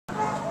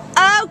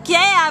Okay,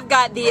 I've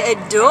got the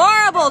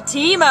adorable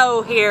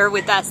Temo here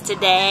with us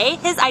today.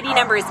 His ID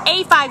number is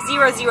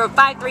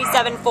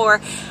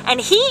A5005374, and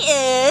he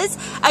is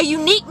a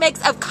unique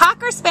mix of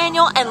Cocker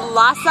Spaniel and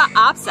Lhasa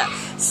Apso.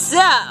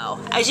 So,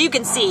 as you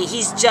can see,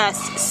 he's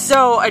just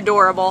so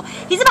adorable.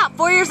 He's about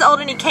 4 years old,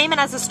 and he came in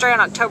as a stray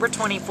on October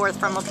 24th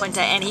from Puente,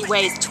 and he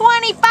weighs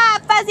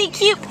 25 fuzzy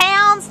cute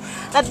pounds.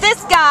 Now,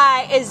 this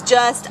guy is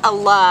just a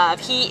love.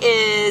 He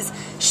is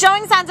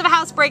showing signs of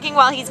housebreaking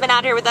while he's been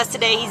out here with us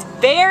today. He's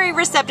very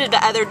receptive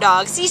to other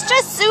dogs. He's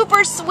just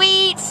super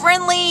sweet,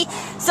 friendly,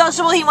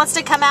 sociable. He wants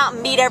to come out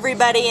and meet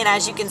everybody, and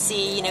as you can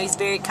see, you know, he's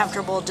very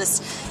comfortable.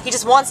 He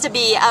just wants to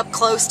be up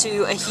close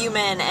to a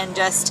human and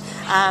just,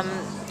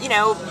 you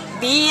know,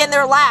 be in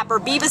their lap or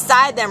be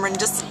beside them and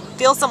just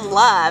feel some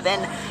love.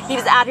 And he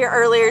was out here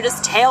earlier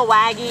just tail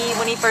waggy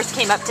when he first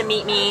came up to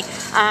meet me.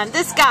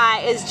 This guy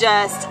is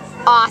just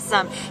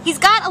awesome. He's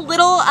got a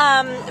little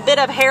bit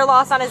of hair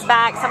loss on his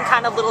back, some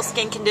kind of little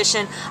skin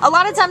condition. A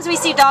lot of times we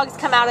see dogs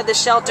come out of the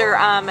shelter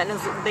and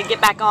they get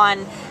back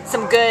on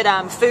some good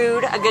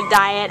food, a good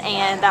diet,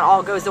 and that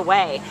all goes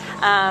away.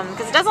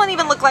 Because it doesn't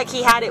even look like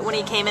he had it when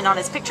he came in on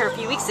his picture a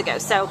few weeks ago.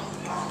 So,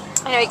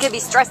 you know, he could be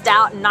stressed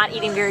out and not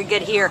eating very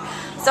good here.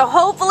 So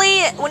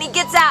hopefully when he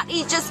gets out,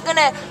 he's just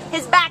gonna,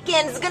 his back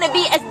end is gonna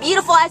be as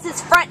beautiful as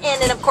his front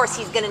end, and of course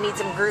he's gonna need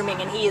some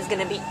grooming, and he is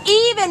gonna be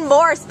even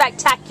more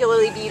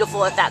spectacularly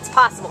beautiful if that's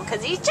possible,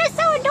 because he's just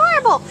so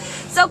adorable.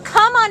 So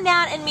come on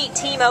down and meet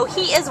Temo.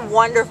 He is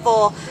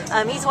wonderful.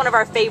 He's one of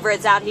our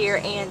favorites out here,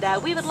 and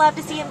we would love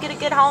to see him get a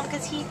good home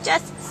because he's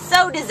just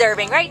so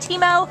deserving. Right,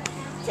 Temo?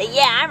 Say,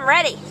 yeah, I'm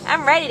ready.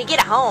 I'm ready to get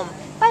a home.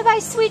 Bye-bye,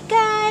 sweet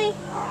guy.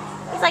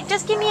 He's like,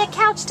 just give me a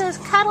couch to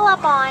cuddle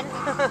up on.